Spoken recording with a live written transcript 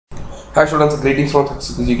Hi students, greetings from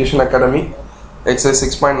Education Academy.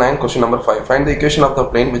 Exercise 6.9, question number 5. Find the equation of the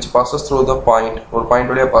plane which passes through the point, or point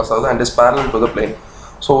where pass out and is parallel to the plane.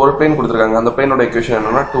 So, one plane கொடுத்திருக்காங்க. அந்த plane ஓட equation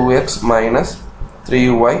என்னன்னா 2x minus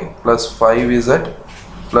 3y plus 5z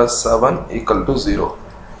plus 7 equal to 0.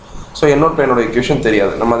 So, இன்னொரு plane ஓட equation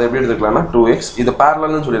தெரியாது. நம்ம அதை எப்படி எடுத்துக்கலாம்னா 2x இது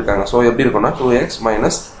parallel னு சொல்லிருக்காங்க. So, எப்படி இருக்கும்னா 2x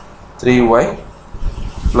minus 3y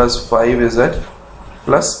plus 5z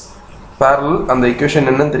plus parallel அந்த equation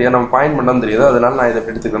என்னன்னு தெரியாது, நம்ம பாயிண்ட் பண்ணாம தெரியாது, அதனால நான் இதை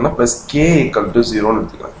எடுத்துக்கிறேன்னா plus k equal to 0 னு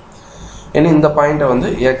எடுத்துக்கிறேன். இனி இந்த பாயிண்ட்டை வந்து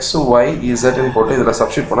x y z ன்னு போட்டு இதில்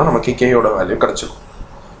சப்ஸ்டிட் பண்ணால் நமக்கு k ஓட வேல்யூ கிடைச்சிடும்.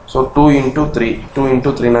 ஸோ 2 into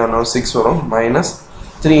 3 நான் 6 வரும் minus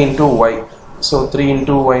 3 into y. So 3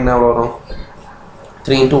 into y நான் வரும்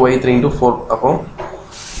 3 into y 3 into 4 அப்போ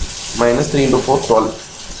minus 3 into 4 12.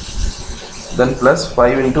 Then plus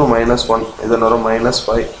 5 into minus 1 இதன் வரும் minus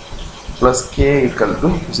 5 plus k equal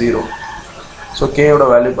to 0. So k ஓட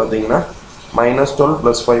வேல்யூ பார்த்தீங்கன்னா minus 12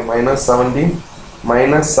 plus 5 minus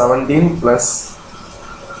 17 plus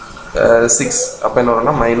 6 அப்போ என்ன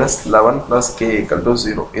வரும்னா minus 11 plus k equal to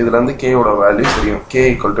 0. இதுலேருந்து k ஓட வேல்யூ தெரியும், k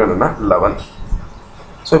equal to என்னன்னா 11.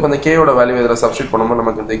 ஸோ இப்போ இந்த k ஓட வேல்யூ இதில் சப்ஸ்டிட் பண்ணும்போது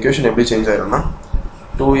நமக்கு இந்த equation எப்படி change ஆயிரும்னா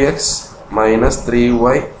 2x minus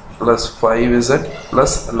 3y plus 5z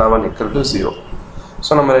plus 11 equal to 0.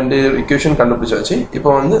 So நம்ம ரெண்டு equation கண்டுபிடிச்சாச்சு. இப்போ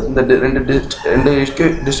வந்து இந்த ரெண்டு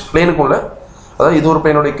பிளேனுக்குள்ள, அதாவது இது ஒரு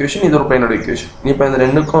பிளேனோட equation, இது ஒரு பிளேனோட equation. இப்போ இந்த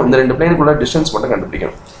ரெண்டு பிளேனுக்குள்ள டிஸ்டன்ஸ் மட்டும்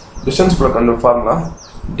கண்டுபிடிக்கணும். டிஸ்டன்ஸ் குள்ள formula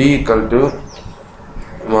d equal to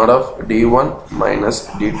mod of d1 minus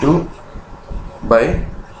d2 by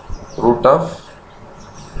root of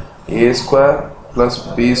a square plus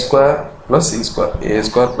b square plus c square, a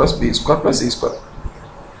square plus b square plus c square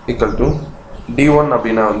equal to d1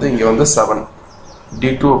 அப்படின்னா வந்து இங்கே வந்து 7,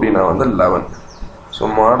 d2 அப்படின்னா வந்து 11. So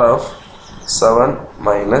mod of 7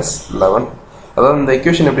 minus 11, அதாவது இந்த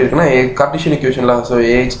equation எப்படி இருக்குன்னா Cartesian equationல, so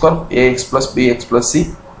ax square ax plus bx plus c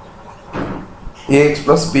ax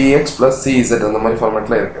plus bx plus cz அந்த மாதிரி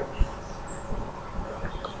ஃபார்மேட்டில் இருக்கு.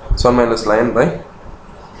 ஸோ மைனஸ் லைன் பை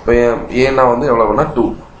இப்போ ஏன்னா வந்து எவ்வளோனா 2,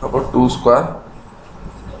 அப்போ 2 square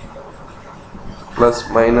plus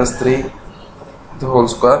minus 3 the whole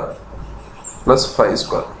square plus 5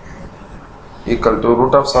 square equal to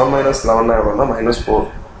root of 7 minus 11 எவ்வளோனா minus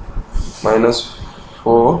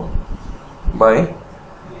 4 by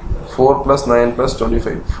 4 plus 9 plus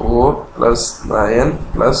 25, 4 plus 9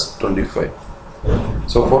 plus 25.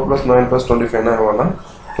 So 4 plus 9 plus 25 na evala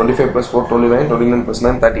 25 plus 4 29, 29 plus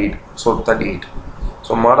 9 38. So 38.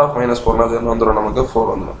 So mod of minus 4 na then vandrum namakku 4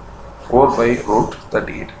 vandrum 4 by root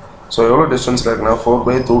 38. So evlo distance la irukna 4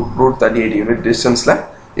 by root 38 unit distance la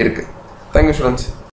irukku. Thank you students.